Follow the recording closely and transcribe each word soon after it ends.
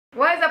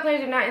What is up,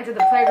 players? You're not into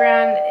the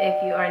playground.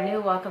 If you are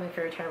new, welcome. If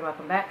you're returning,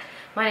 welcome back.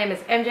 My name is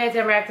MJ.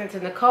 I'm reacting to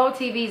Nicole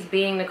TV's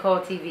Being Nicole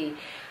TV.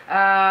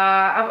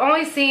 I've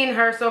only seen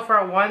her so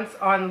far once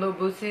on Lil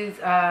Boosie's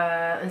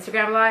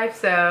Instagram live,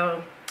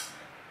 so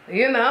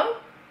you know,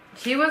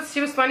 she was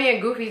funny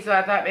and goofy. So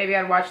I thought maybe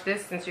I'd watch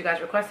this since you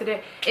guys requested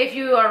it. If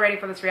you are ready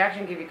for this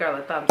reaction, give your girl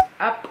a thumbs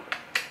up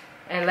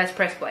and let's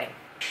press play.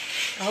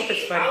 I hope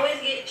it's funny. I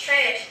always get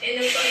trash in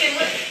the fucking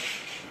winter.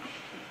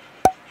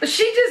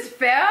 She just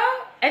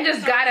fell and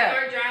just got up.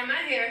 I dry my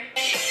hair.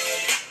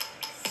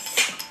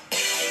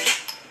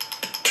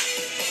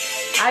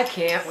 I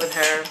can't with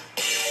her.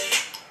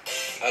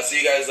 I'll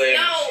see you guys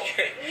later. No.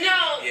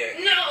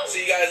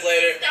 See you guys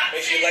later. Stop.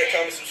 Make sure you like,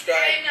 comment,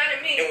 subscribe. Not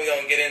at me. And we're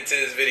gonna get into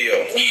this video.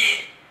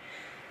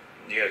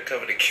 You gotta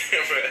cover the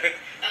camera.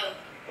 Oh.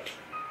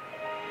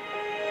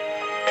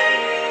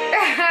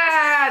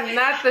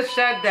 Not the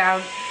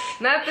shutdown.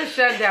 Not the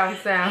shutdown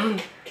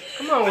sound.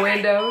 Come on,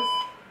 Windows.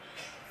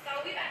 So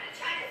we about to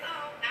try this on.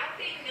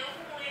 Outfit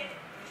number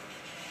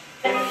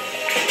 1.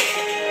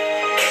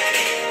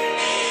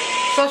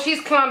 So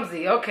she's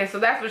clumsy. Okay, so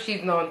that's what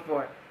she's known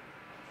for.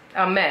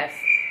 A mess.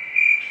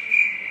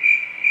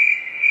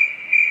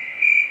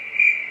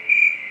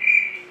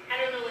 I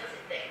don't know what to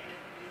think.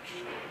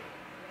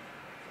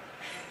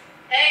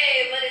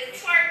 Hey, but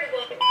it's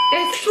twerkable.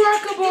 It's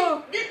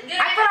twerkable.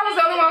 I thought I was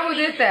the only one who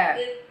did that.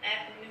 Good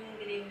afternoon,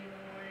 good evening,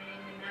 good morning,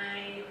 good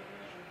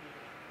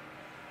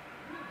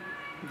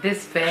night.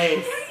 This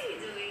face. What are you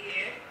doing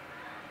here?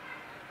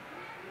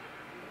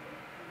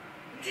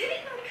 Did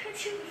it not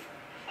cut you?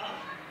 Oh.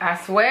 I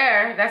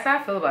swear, that's how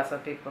I feel about some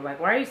people. Like,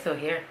 why are you still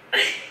here?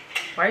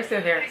 Why are you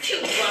still here?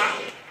 Too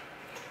long.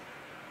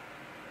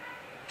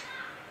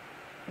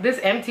 This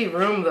empty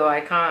room, though,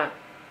 I can't.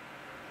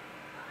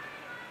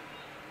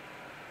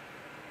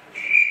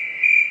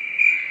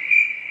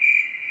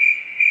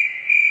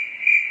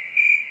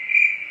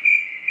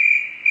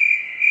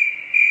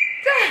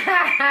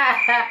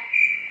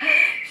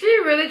 She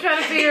really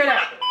trying to figure it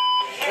out.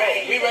 Bro,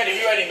 we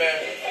ready, man.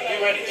 We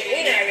ready.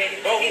 We not ready.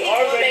 Bro, we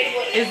are ready.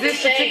 Is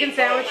this the chicken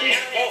sandwiches?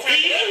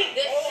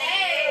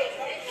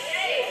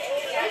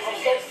 I'm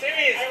so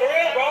serious, for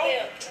real, bro.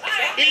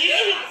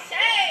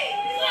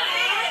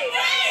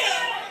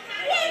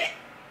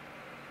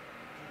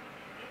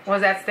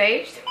 Was that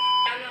staged? I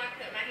know I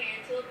cut my hair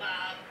into a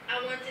bob. I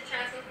wanted to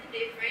try something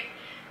different,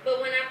 but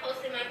when I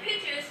posted my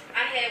pictures,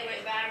 I had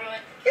went viral.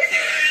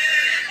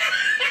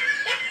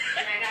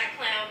 And I got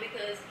clowned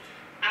because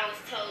I was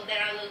told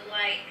that I looked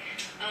like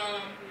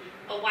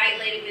a white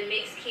lady with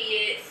mixed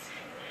kids.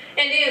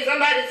 And then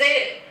somebody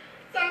said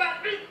I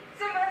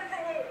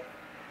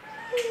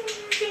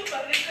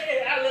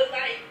look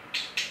like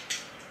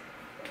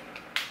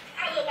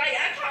I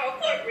call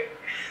corporate.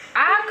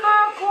 I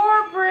call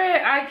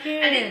corporate. I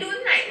can't. I didn't do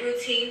a night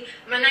routine.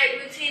 My night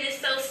routine is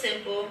so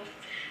simple.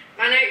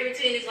 My night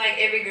routine is like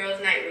every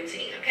girl's night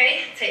routine,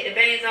 okay? Take the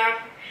bangs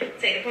off,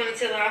 take the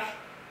ponytail off,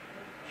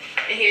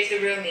 and here's the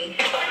real me.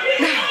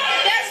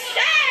 That's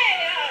shade!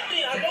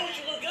 I know what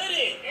you look good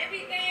in.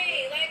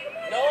 Everything, like, come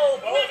on. No,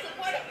 bro.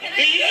 Can I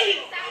get that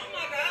in the size? Oh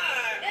my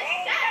God.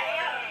 That's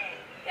shade.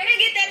 Can I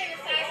get that in the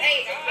size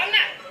 8? I'm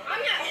not.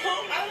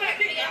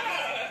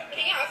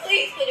 Can y'all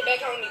please put it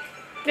back on me?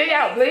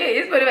 Yeah, y'all,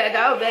 please put it back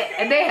on.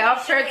 And they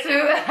helped her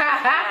too.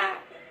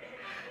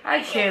 I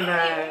cannot.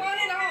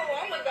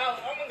 I'm gonna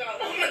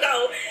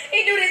go.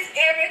 He do this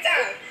every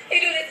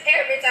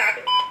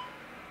time.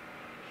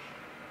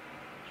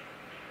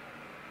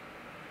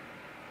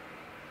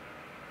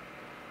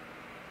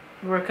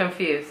 We're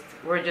confused.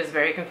 We're just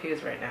very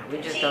confused right now.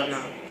 We just don't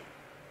know.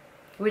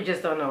 We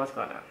just don't know what's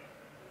going on.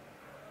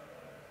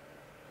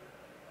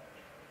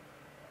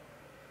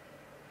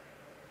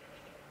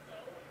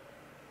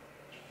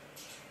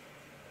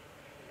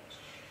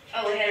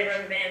 Oh, we had a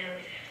rubber band on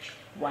it.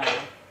 Wow.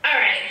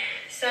 Alright,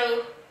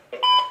 so.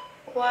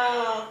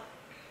 Wow,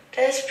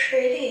 that's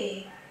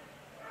pretty.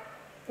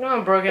 No,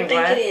 I'm broken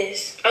glass. I think it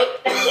is. Oh.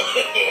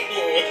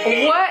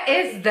 What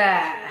is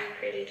that?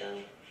 Pretty though.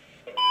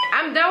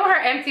 I'm done with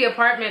her empty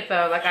apartment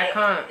though. Like, I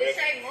can't. This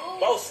ain't move.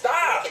 Bro,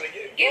 stop. Give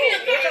me a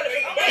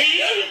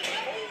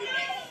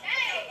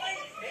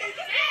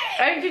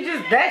Ain't you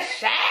just that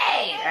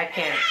shade? I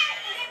can't.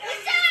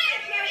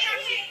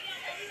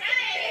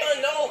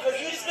 No, because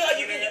you just feel like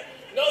you can.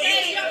 No,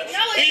 you No,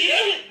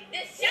 it's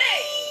this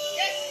shade.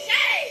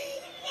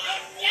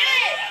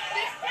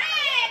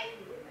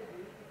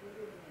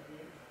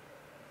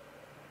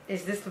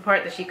 Is this the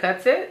part that she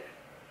cuts it?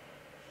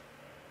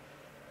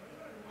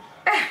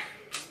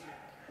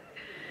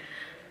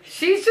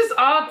 She's just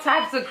all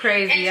types of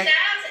crazy. And shout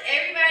out to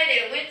everybody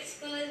that went to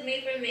school with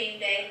me for Meme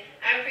Day.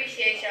 I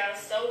appreciate y'all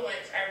so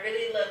much. I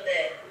really love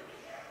that.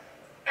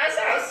 I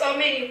saw so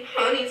many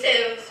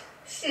ponytails,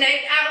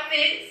 snake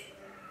outfits,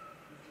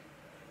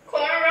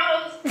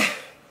 cornrows,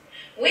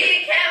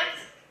 wig caps,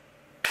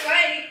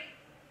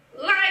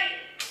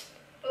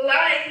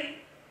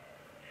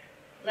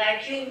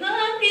 like you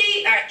love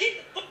me. All right, get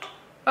the fuck.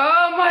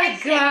 Oh my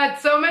God,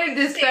 so many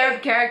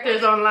disturbed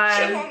characters Show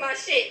online. on my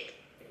shit.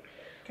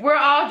 We're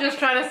all just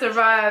trying to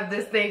survive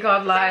this thing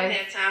called I life.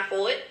 don't have time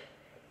for it.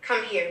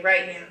 Come here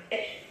right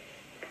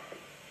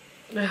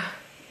now.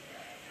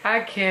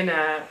 I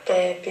cannot.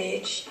 Bad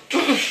bitch.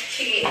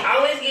 She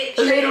always get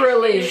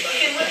Literally.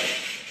 Okay, what?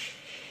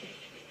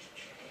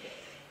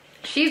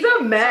 She's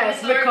a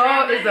mess. So, Mr.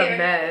 Nicole is a here.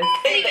 mess. You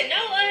don't even know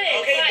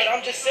us. Okay, Like, but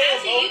I'm just saying,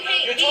 actually, bro. you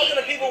can't You're be- talking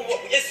to people.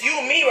 It's you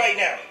and me right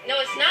now. No,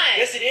 it's not.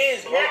 Yes, it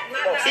is, bro.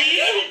 Not See?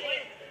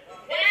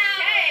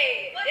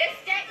 Hey, this,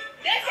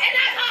 and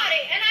I caught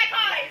it, and I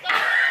caught it. So,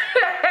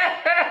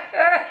 that's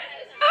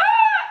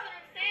what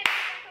I'm saying.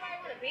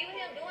 I want to be with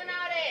him doing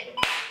all that.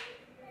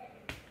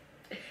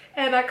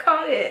 And I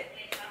caught it.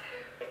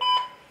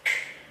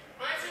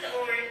 On to the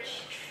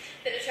orange.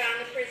 Then try on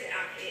the prison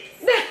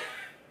outfits.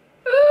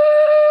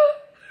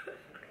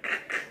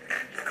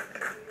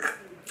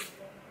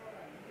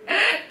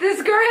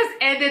 This girl has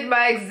ended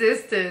my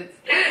existence.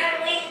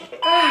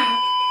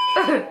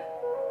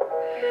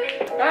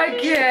 I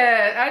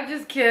can't. I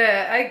just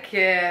can't. I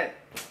can't.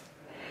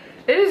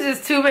 There's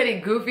just too many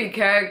goofy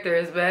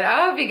characters, man.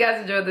 I hope you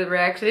guys enjoyed the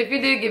reaction. If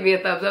you did, give me a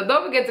thumbs up.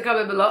 Don't forget to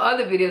comment below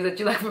other videos that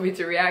you'd like for me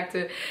to react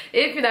to.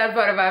 If you're not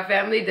part of our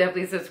family,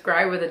 definitely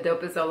subscribe. We're the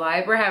dopest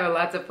alive. We're having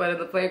lots of fun in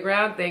the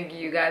playground. Thank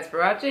you guys for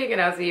watching,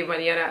 and I'll see you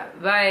mañana.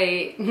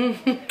 Bye.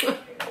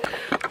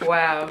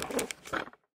 Wow.